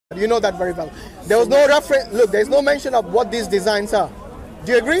You know that very well. There was no reference. Look, there's no mention of what these designs are.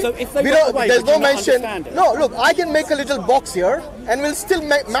 Do you agree? So if they went away, there's would you no not mention. understand it? No, look, I can make a little box here, and we'll still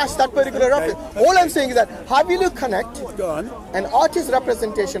match that particular reference. All I'm saying is that how will you connect an artist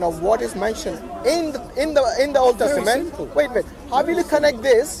representation of what is mentioned in the Old Testament? Wait. How will you connect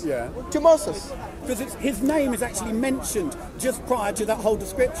this to Moses? Because his name is actually mentioned just prior to that whole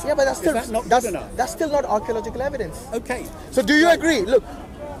description. Yeah, but that's still not good enough. That's still not archaeological evidence. Okay. So do you agree? Look,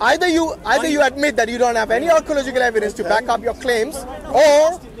 either you admit that you don't have any archaeological evidence to back up your claims,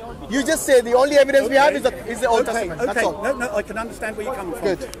 or you just say the only evidence we have is the Old Testament. That's all. No, I can understand where you're coming from.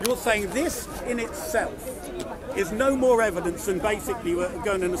 Good. You're saying this in itself is no more evidence than basically we're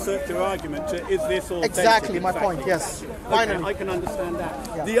going in a circular argument to is this authentic? Exactly my point, yes. Finally. Okay, I can understand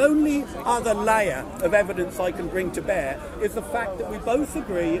that. Yeah. The only other layer of evidence I can bring to bear is the fact that we both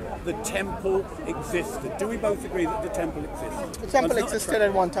agree the temple existed. Do we both agree that the temple existed? The temple existed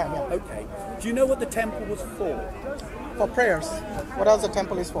at one time, yeah. Okay. Do you know what the temple was for? For prayers. What else the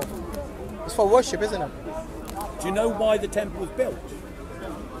temple is for? It's for worship, isn't it? Do you know why the temple was built?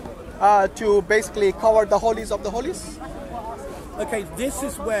 To basically cover the holies of the holies. Okay, this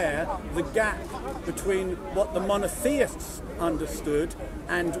is where the gap between what the monotheists understood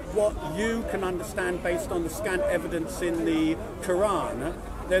and what you can understand based on the scant evidence in the Quran.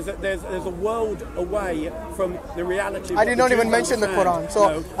 There's a world away from the reality. I did not even mention the Quran.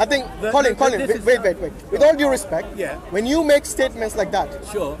 So no. I think, Colin, wait. With all due respect, when you make statements like that,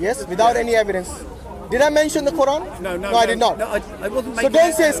 yes, without any evidence, did I mention the Quran? No, I did not. No, I wasn't making. So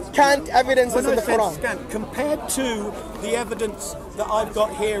don't say scant evidence is in the Quran. Scant, compared to the evidence that I've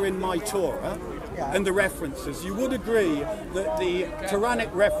got here in my Torah and the references, you would agree that the Quranic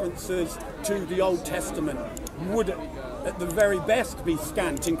references to the Old Testament would, at the very best, be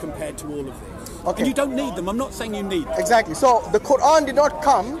scant in compared to all of this. Okay. And you don't need them. I'm not saying you need them. Exactly. So the Quran did not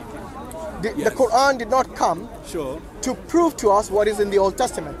come. The Quran did not come to prove to us what is in the Old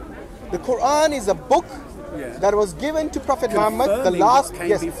Testament. The Quran is a book that was given to Prophet Muhammad,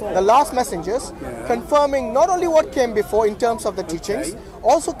 the last messengers, confirming not only what came before in terms of the teachings,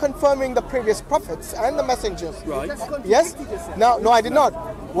 also confirming the previous prophets and the messengers. Right. Yes? No, I did not.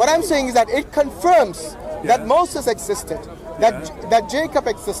 What I'm saying is that it confirms that Moses existed, that Jacob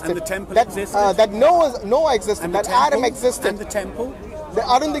existed, and the temple existed, that Noah existed, that Adam existed. And the temple?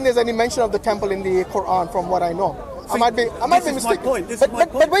 I don't think there's any mention of the temple in the Quran from what I know. I might be mistaken.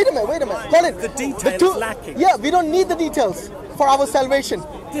 But wait a minute. Colin, the detail is lacking. Yeah, we don't need the details for our salvation.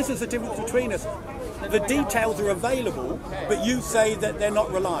 This is the difference between us. The details are available, but you say that they're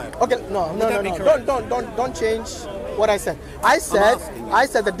not reliable. Okay, no. Don't change what I said. I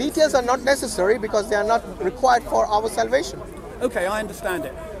said the details are not necessary because they are not required for our salvation. Okay, I understand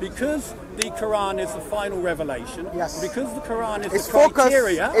it. Because the Quran is the final revelation. Yes. Because the Quran is its the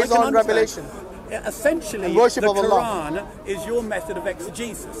criteria. Focus is on revelation. Essentially, the Quran is your method of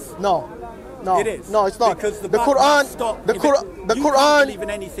exegesis. No, it is. No, it's not. Because the Quran. The Quran. You can't believe in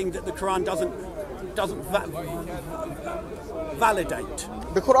anything that the Quran doesn't validate.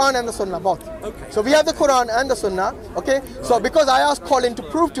 The Quran and the Sunnah, both. Okay. So we have the Quran and the Sunnah. Okay. Right. So because I asked Colin to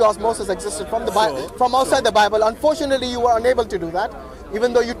prove to us Moses existed from the Bible, from outside the Bible, unfortunately you were unable to do that.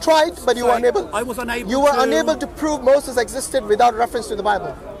 Even though you tried, but you were unable. I was unable. You were unable to prove Moses existed without reference to the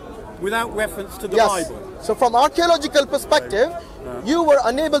Bible. Without reference to the Bible. So from archaeological perspective, you were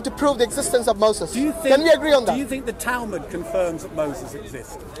unable to prove the existence of Moses. Can we agree on that? Do you think the Talmud confirms that Moses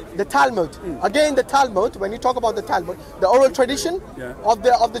existed? The Talmud. Again, the Talmud, when you talk about the Talmud, the oral tradition of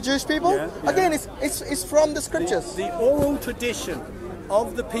the Jewish people, again, it's from the scriptures. The oral tradition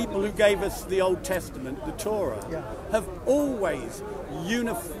of the people who gave us the Old Testament, the Torah, have always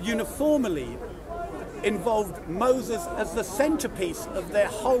uniformly involved Moses as the centerpiece of their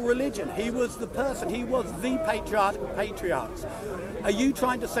whole religion. He was the person, he was the patriarch of patriarchs. Are you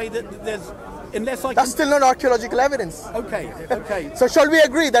trying to say that there's, That's still not archaeological evidence. Okay. So shall we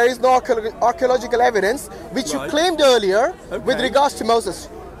agree there is no archaeological evidence which you claimed earlier with regards to Moses?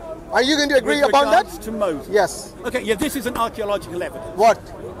 Are you going to agree about that? To Moses? Yes. Okay, this is an archaeological evidence. What?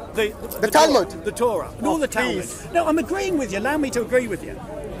 The Talmud? The Torah. No, the Talmud. No, I'm agreeing with you. Allow me to agree with you.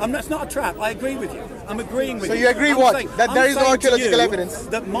 That's not a trap. I agree with you. I'm agreeing with you. So you agree that there is no archaeological evidence?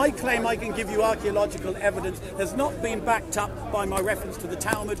 That my claim I can give you archaeological evidence has not been backed up by my reference to the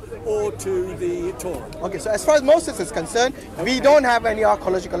Talmud or to the Torah. Okay, so as far as Moses is concerned, we don't have any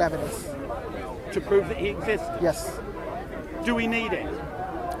archaeological evidence. To prove that he existed? Yes. Do we need it?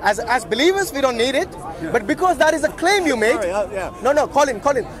 As believers, we don't need it. But because that is a claim you made. No, Colin.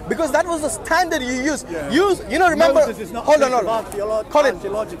 Because that was the standard you used. Remember. Hold on.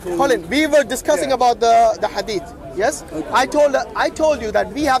 Colin, we were discussing about the hadith. Yes? Okay. I told you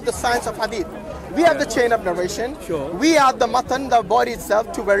that we have the science of hadith. We have the chain of narration. Sure. We have the matan, the body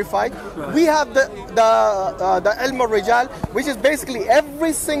itself, to verify. Right. We have the ilm al-rijal, which is basically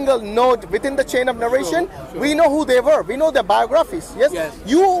every single node within the chain of narration. Sure. We know who they were. We know their biographies. Yes?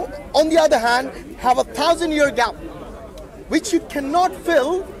 You, on the other hand, have a 1,000-year gap, which you cannot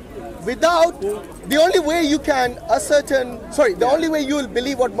fill without. The only way you can the only way you will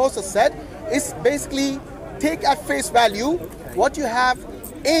believe what Moses said is basically take at face value what you have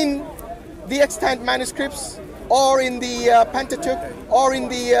in the extant manuscripts, or in the Pentateuch, or in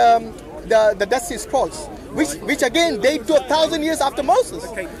the Dead Sea Scrolls, which again date to 1,000 years after Moses.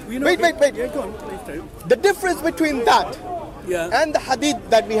 Okay. Wait. Yeah, go on, please do. The difference between that and the hadith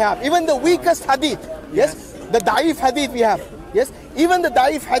that we have, even the weakest hadith, the da'if hadith we have, even the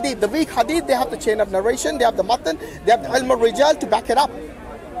da'if hadith, the weak hadith, they have the chain of narration, they have the matan, they have the ilm al-rijal to back it up.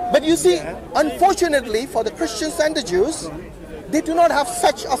 But you see, unfortunately for the Christians and the Jews, they do not have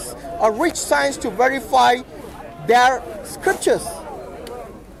such a rich science to verify their scriptures.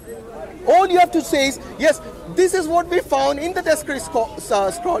 All you have to say is, yes, this is what we found in the Dead Sea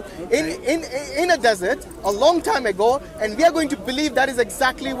Scroll in a desert a long time ago, and we are going to believe that is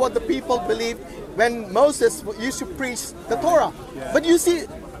exactly what the people believed when Moses used to preach the Torah. But you see,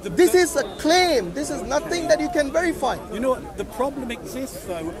 this is a claim. This is nothing that you can verify. You know what? The problem exists,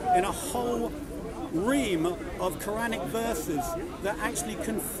 though, in a whole ream of Quranic verses that actually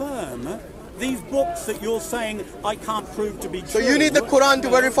confirm these books that you're saying I can't prove to be true. So you need the Quran to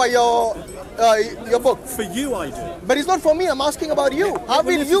verify your book? For you, I do. But it's not for me. I'm asking about you. How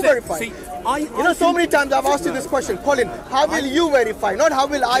will you verify? See, so many times I've asked you this question, Colin. How will you verify? Not how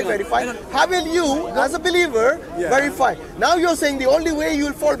will I verify. How will you, as a believer, verify? Now you're saying the only way you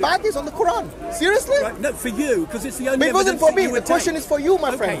will fall back is on the Quran. Seriously? Right, no, for you, because it's the only. But it wasn't for me. The question is for you,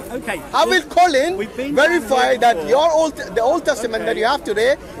 my friend. Okay. How will Colin verify that the Old Testament that you have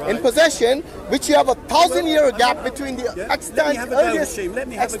today in possession, which you have a 1,000-year gap between the earliest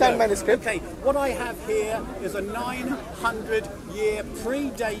extant manuscript? Okay, what I have here is a 900-year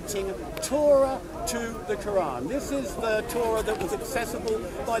predating Torah to the Quran. This is the Torah that was accessible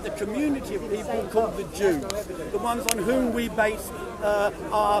by the community of people called the Jews, the ones on whom we base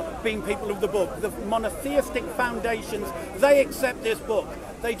our being people of the book. The monotheistic foundations, they accept this book.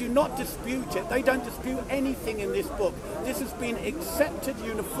 They do not dispute it. They don't dispute anything in this book. This has been accepted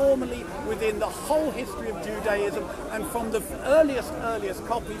uniformly within the whole history of Judaism, and from the earliest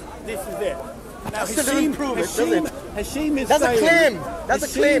copies, this is it. Now, Hashim is That's saying, a claim. That's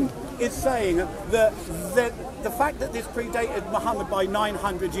a claim. Is saying that the fact that this predated Muhammad by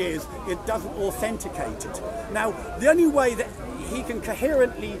 900 years, it doesn't authenticate it. Now, the only way that he can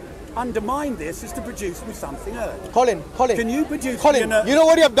coherently undermine this is to produce me something else. Colin. Can you produce Colin, you know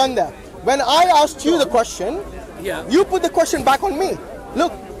what you have done there? When I asked you the question, you put the question back on me.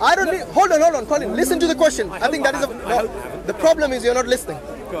 Look, I don't need... Hold on, Colin. Listen to the question. I think that is the problem is you're not listening.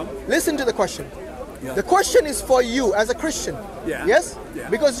 Listen to the question. The question is for you as a Christian. Yes?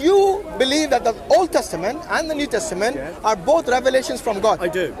 Because you believe that the Old Testament and the New Testament are both revelations from God. I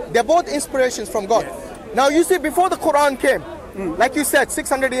do. They're both inspirations from God. Now you see, before the Quran came, like you said,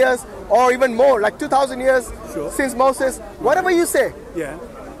 600 years or even more, like 2,000 years since Moses, whatever you say,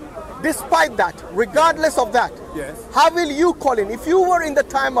 despite that, regardless of that, how will you, Colin, if you were in the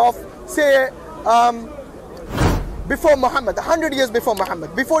time of, say, before Muhammad, 100 years before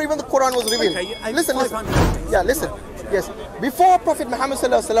Muhammad, before even the Quran was revealed. Listen. Yes. Before Prophet Muhammad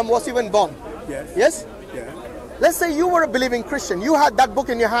was even born. Yes? Let's say you were a believing Christian. You had that book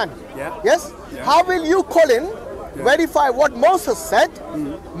in your hand. Yes? How will you, Colin, verify what Moses said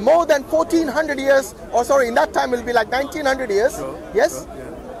more than 1400 years, or sorry, in that time it will be like 1900 years. Yes?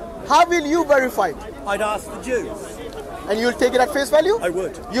 How will you verify it? I'd ask the Jews. And you'll take it at face value? I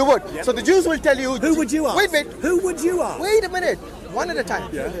would. You would? So the Jews will tell you... Who would you ask? Wait. Who would you ask? Wait a minute. One at a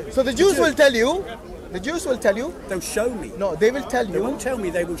time. So the Jews will tell you... They'll show me. No, they will tell you. They won't tell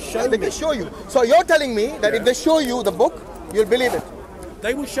me, they will show me. They can show you. So you're telling me that if they show you the book, you'll believe it.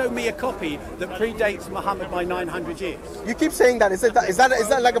 They will show me a copy that predates Muhammad by 900 years. You keep saying that. Is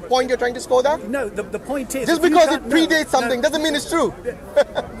that like a point you're trying to score there? No, the point is... Just because it predates something doesn't mean it's true.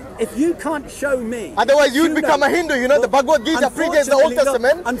 If you can't show me... Otherwise you'd become a Hindu. You know, the Bhagavad Gita predates the Old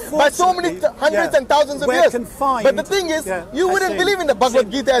Testament by so many hundreds and thousands of years. But the thing is, you wouldn't believe in the Bhagavad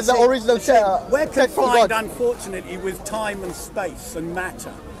Gita as the original we're text from God. Unfortunately, with time and space and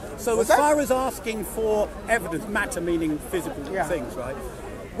matter. So as far as asking for evidence, matter meaning physical things, right?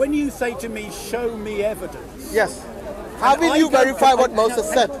 when you say to me, show me evidence. Yes. How will you verify what Moses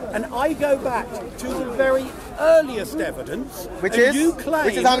said? And I go back to the very earliest evidence. Which is? You claim,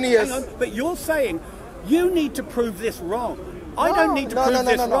 Which is how many years? Hang on, but you're saying you need to prove this wrong. I don't need to prove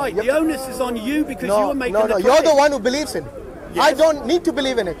this right. The onus is on you because you are making the claim. You're the one who believes in it. Yes. I don't need to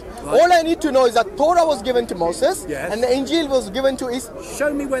believe in it. Right. All I need to know is that Torah was given to Moses and the Injil was given to Isa.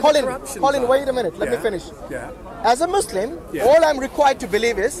 Show me where the corruption is. Colin, wait a minute. Let me finish. Yeah. As a Muslim, all I'm required to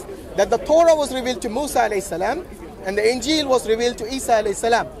believe is that the Torah was revealed to Musa alayhi salam and the Injil was revealed to Isa alayhi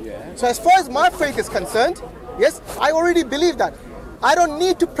salam. So as far as my faith is concerned, yes, I already believe that. I don't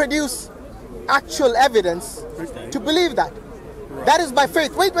need to produce actual evidence to believe that. That is by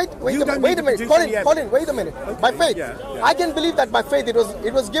faith. Wait a minute. Colin, wait a minute. Okay. By faith. I can believe that by faith it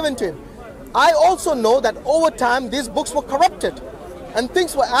was given to him. I also know that over time these books were corrupted and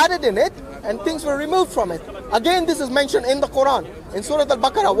things were added in it and things were removed from it. Again, this is mentioned in the Quran, in Surah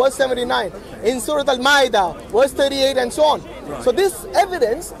Al-Baqarah, verse 79, in Surah Al-Ma'idah, verse 38, and so on. Right. So this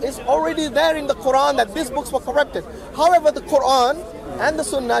evidence is already there in the Quran that these books were corrupted. However, the Quran and the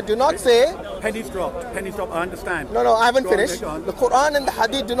Sunnah do not say... Pennies dropped, I understand. No, I haven't finished. The Quran and the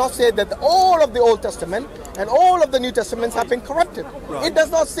Hadith do not say that all of the Old Testament and all of the New Testaments have been corrupted. Right. It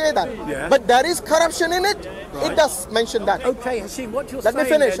does not say that. Yeah. But there is corruption in it. Right. It does mention that. Okay, Hashim, what you're saying... Let me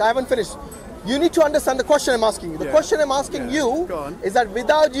finish. I haven't finished. You need to understand the question I'm asking you. The question I'm asking you is that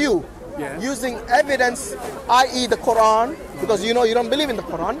without you using evidence, i.e. the Quran, because you know you don't believe in the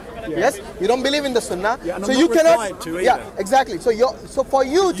Quran, yes, you don't believe in the Sunnah, so you cannot. Exactly. So for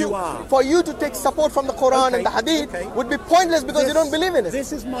you to take support from the Quran and the Hadith would be pointless because you don't believe in it.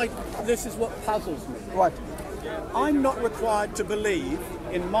 This is what puzzles me. What? I'm not required to believe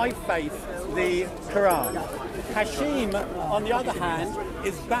in my faith the Quran. Hashim, on the other hand,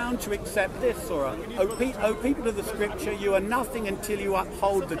 is bound to accept this surah. O people of the scripture, you are nothing until you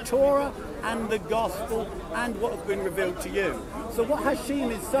uphold the Torah and the gospel and what has been revealed to you. So what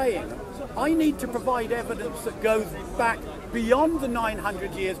Hashim is saying, I need to provide evidence that goes back beyond the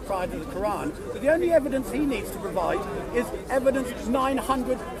 900 years prior to the Quran, but the only evidence he needs to provide is evidence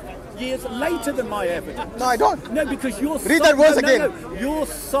 900 years later than my evidence. No, I don't. No, because read that verse again. Your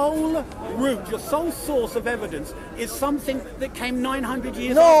sole root, your sole source of evidence is something that came 900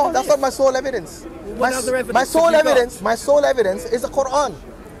 years. No, that's not my sole evidence. What other evidence? My sole evidence is the Quran.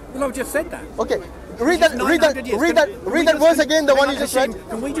 Well, I've just said that. Okay. Read that verse again. The one you just read.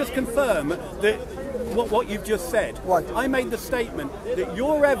 Can we just confirm that what you've just said? What? I made the statement that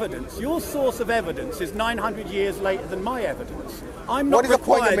your evidence, your source of evidence, is 900 years later than my evidence. I'm not What is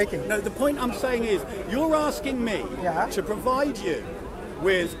required, the point you're making? No, the point I'm saying is you're asking me to provide you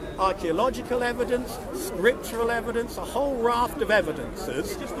with archaeological evidence, scriptural evidence, a whole raft of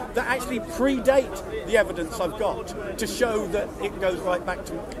evidences that actually predate the evidence I've got to show that it goes right back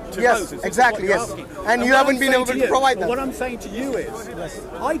to Moses. Exactly, yes. And you haven't been able to provide that. What I'm saying to you is,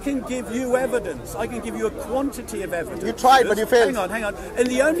 I can give you evidence, I can give you a quantity of evidence. You tried, but you failed. Hang on. And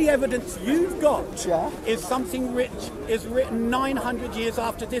the only evidence you've got is something which is written 900 years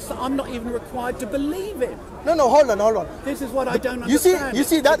after this that I'm not even required to believe in. No, hold on. This is what I don't understand. You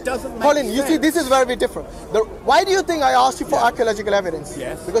see that, Colin, you see this is where we're different. Why do you think I asked you for archaeological evidence?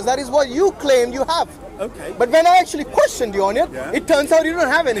 Yes. Because that is what you claim you have. Okay. But when I actually questioned you on it, it turns out you don't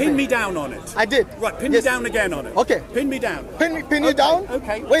have anything. Pin me down on it. I did. Right, pin me down again on it. Okay. Pin me down. Pin you down?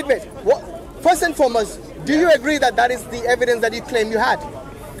 Okay. Wait. First and foremost, do you agree that that is the evidence that you claim you had?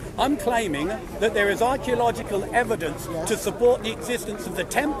 I'm claiming that there is archaeological evidence to support the existence of the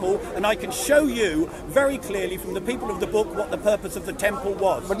temple, and I can show you very clearly from the people of the book what the purpose of the temple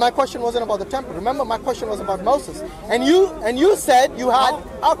was. But my question wasn't about the temple. Remember, my question was about Moses. And you said you had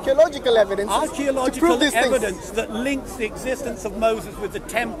archaeological evidence to prove these evidence things. That links the existence of Moses with the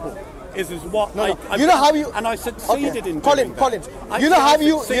temple. Is what I succeeded in doing. Colin, you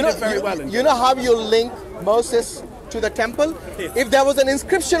know how you link Moses to the temple? Yes. If there was an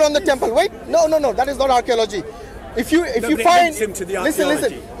inscription on the temple, no, that is not archaeology. If you find,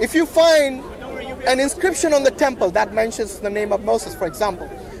 listen, if you find an inscription on the temple that mentions the name of Moses, for example,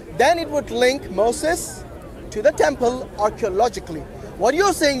 then it would link Moses to the temple archaeologically. What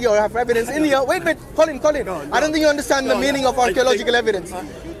you're saying, you have evidence in here. Wait, Colin. I don't think you understand the meaning of archaeological evidence.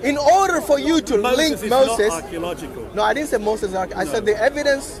 In order for you to link Moses, not archaeological. No, I didn't say Moses. I said the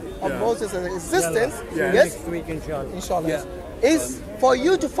evidence of Moses' existence. Yes, next week, inshallah. Is for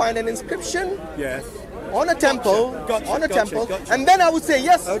you to find an inscription. Yes. On a temple, and then I would say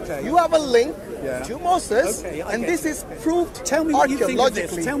yes. You have a link to Moses, and this is proved Tell me what archaeologically. You think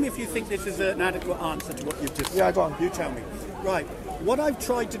of this. Tell me if you think this is an adequate answer to what you've just said. Yeah, go on. You tell me. Right. What I've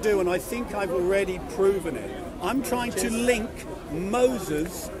tried to do, and I think I've already proven it, I'm trying to link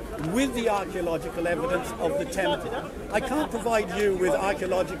Moses with the archaeological evidence of the temple. I can't provide you with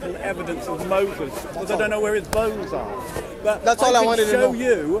archaeological evidence of Moses because I don't know where his bones are. But that's all I wanted to know. I can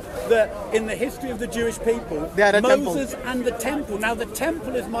show you that in the history of the Jewish people, Moses and the temple. Now, the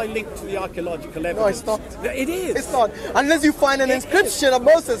temple is my link to the archaeological evidence. No, it's not. It is. It's not. Unless you find an inscription of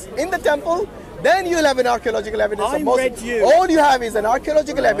Moses in the temple, then you'll have an archaeological evidence of Moses. All you have is an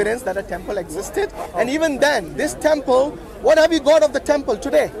archaeological evidence that a temple existed. And even then, this temple, what have you got of the temple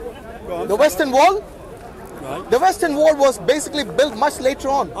today? The Western Wall? Right. The Western Wall was basically built much later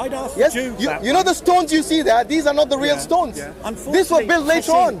on. I'd ask yes? Jews you know the stones you see there? These are not the real stones. These were built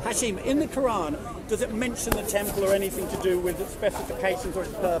later on. Hashim, in the Quran, does it mention the temple or anything to do with its specifications or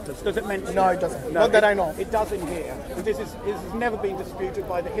its purpose? Does it mention No, it doesn't. No, not that I know. It does in here. This has never been disputed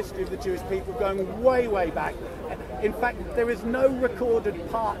by the history of the Jewish people going way, way back. In fact, there is no recorded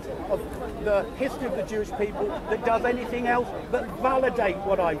part of the history of the Jewish people that does anything else but validate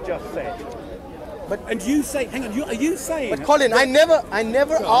what I've just said. And you say, hang on, are you saying? But Colin, I never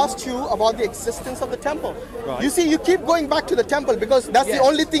asked you about the existence of the temple. Right. You see, you keep going back to the temple because that's the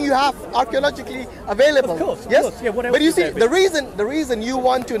only thing you have archaeologically available. Of course, yes. Of course. Yeah, what else but you is see, there? the reason you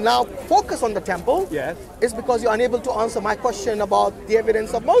want to now focus on the temple is because you're unable to answer my question about the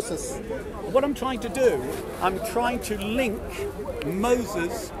evidence of Moses. What I'm trying to do, I'm trying to link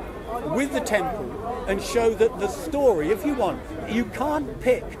Moses with the temple and show that the story, if you want, you can't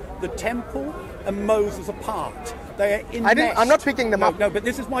pick the temple and Moses apart. They are enmeshed. I'm not picking them up. No, but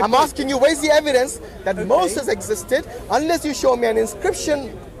this is my I'm point. asking you, where's the evidence that Moses existed, unless you show me an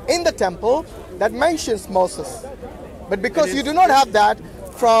inscription in the temple that mentions Moses. But because you do not have that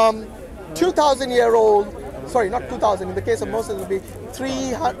from 2,000-year-old, sorry, not 2,000, in the case of Moses it would be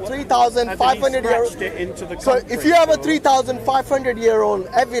 3,500 year old. So if you have a 3,500-year-old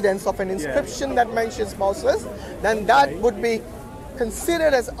evidence of an inscription that mentions Moses, then that would be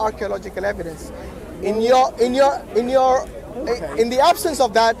considered as archaeological evidence. In the absence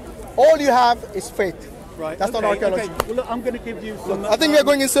of that, all you have is faith. Right. That's not archaeology. Okay. Well, look, I'm going to give you some. I think we are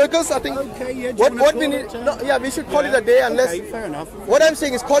going in circles. I think. Okay. Yeah. What we need? We should call it a day unless. Okay. Fair enough. What I'm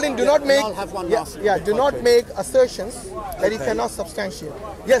saying is, Colin, do not make. I'll have one do not make assertions that you cannot substantiate.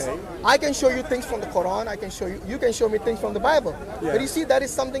 Yes, I can show you things from the Quran. I can show you. You can show me things from the Bible. Yeah. But you see, that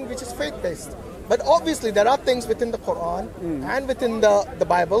is something which is faith-based. But obviously, there are things within the Quran and within the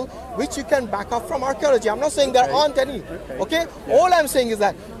Bible which you can back up from archaeology. I'm not saying there aren't any. Okay. All I'm saying is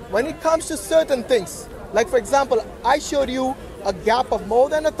that when it comes to certain things, like for example, I showed you a gap of more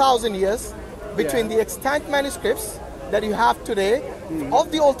than 1,000 years between the extant manuscripts that you have today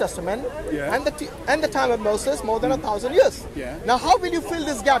of the Old Testament and the time of Moses, more than 1,000 years. Now, how will you fill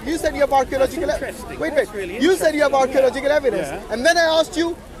this gap? You said you have archaeological evidence. Wait. Really you said you have archaeological evidence, and then I asked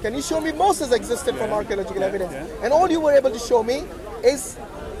you, can you show me Moses existed from archaeological evidence? And all you were able to show me is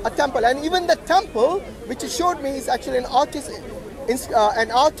a temple, and even the temple which you showed me is actually an artist's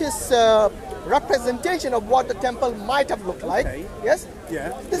representation of what the temple might have looked like. Yes.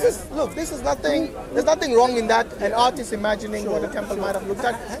 This is nothing. There's nothing wrong in that. An artist imagining what the temple might have looked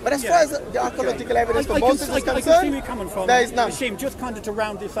like. But as far as the archaeological evidence for Moses is concerned, I can see where you're coming from. There is none. Hashim, just kind of to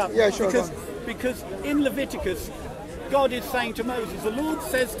round this up. Yeah, sure. Because in Leviticus, God is saying to Moses, the Lord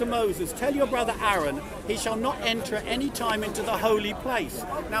says to Moses, tell your brother Aaron, he shall not enter at any time into the holy place.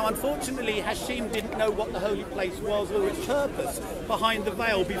 Now, unfortunately, Hashim didn't know what the holy place was or its purpose behind the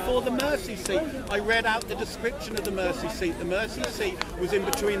veil. Before the mercy seat, I read out the description of the mercy seat. The mercy seat was in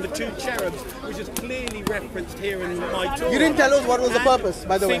between the two cherubs, which is clearly referenced here in my Torah. You didn't tell us what was the purpose,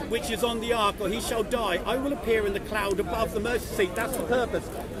 by the way. Which is on the ark, or he shall die. I will appear in the cloud above the mercy seat. That's the purpose.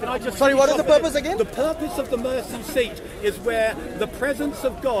 Can I just Sorry, what is the purpose again? The purpose of the mercy seat is where the presence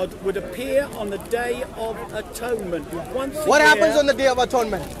of God would appear on the Day of Atonement. What happens on the Day of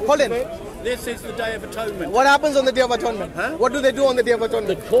Atonement? Colin. This is the Day of Atonement. What happens on the Day of Atonement? What do they do on the Day of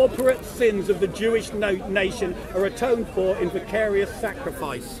Atonement? The corporate sins of the Jewish nation are atoned for in vicarious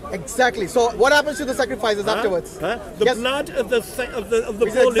sacrifice. Exactly. So what happens to the sacrifices afterwards? The blood of the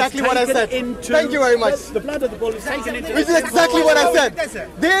bull exactly is what I taken said. into... Thank you very much. The blood of the bull is taken into... Which is exactly what I said.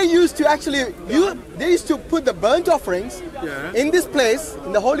 They used to actually... They used to put the burnt offerings in this place,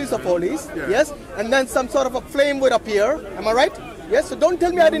 in the holies of holies, yes, and then some sort of a flame would appear. Am I right? Yes, so don't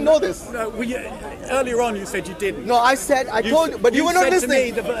tell me I didn't know this. No, earlier on you said you didn't. No, I told you, but you were not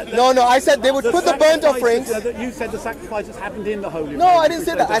listening. No, I said they would put the burnt offerings. You said the sacrifices happened in the holy. No, I didn't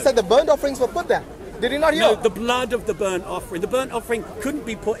say that. I said the burnt offerings were put there. Did he not hear? No, the blood of the burnt offering. The burnt offering couldn't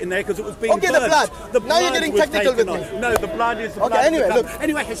be put in there because it was being okay, burnt. the blood. The now blood you're getting was technical with taken me. No, the blood is the okay, blood. anyway, look.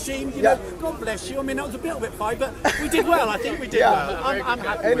 Anyway, Hashim, you know, God bless you. I mean, that was a little bit fine, but we did well. I think we did well. I'm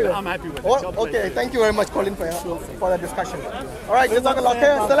happy with it. I'm happy with it. Okay, thank you very much, Colin, for the discussion. All right, Jazak Allah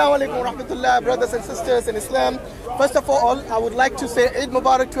Khair. Assalamu alaikum wa rahmatullah, brothers and sisters in Islam. First of all, I would like to say Eid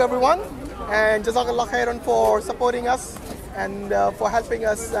Mubarak to everyone, and Jazak Allah Khairan for supporting us and for helping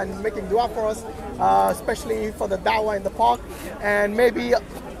us and making dua for us, especially for the dawah in the park. And maybe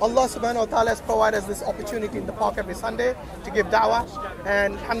Allah subhanahu wa ta'ala has provided us this opportunity in the park every Sunday to give dawah.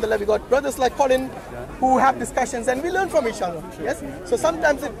 And alhamdulillah, we got brothers like Colin who have discussions and we learn from each other. Yes. So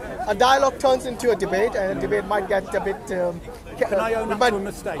sometimes a dialogue turns into a debate, and a debate might get a bit. Can I own up to a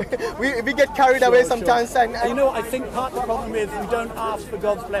mistake? we get carried away sometimes. And you know, I think part of the problem is we don't ask for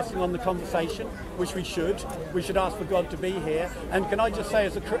God's blessing on the conversation, which we should. We should ask for God to be here. And can I just say,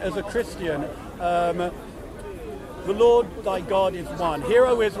 as a Christian, the Lord thy God is one. Hear,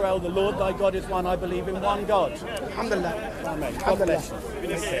 O Israel, the Lord thy God is one. I believe in one God. Alhamdulillah. Amen. God bless you.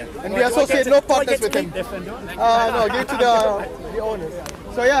 And we associate no partners with him. No, give it to the owners.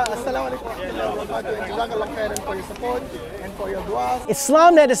 So yeah, assalamu alaikum wa rahmatullahi wa barakatuh. Jazak Allah Khair for your support and for your dua.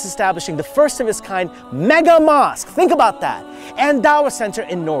 IslamNet is establishing the first of its kind mega mosque. Think about that. And Dawah Center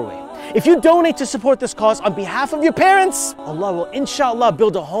in Norway. If you donate to support this cause on behalf of your parents, Allah will inshallah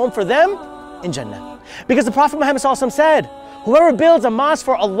build a home for them in Jannah. Because the Prophet Muhammad said, whoever builds a mosque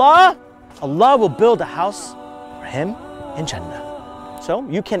for Allah, Allah will build a house for him in Jannah. So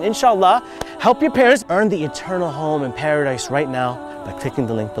you can inshallah help your parents earn the eternal home in paradise right now by clicking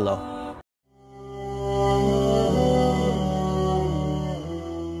the link below.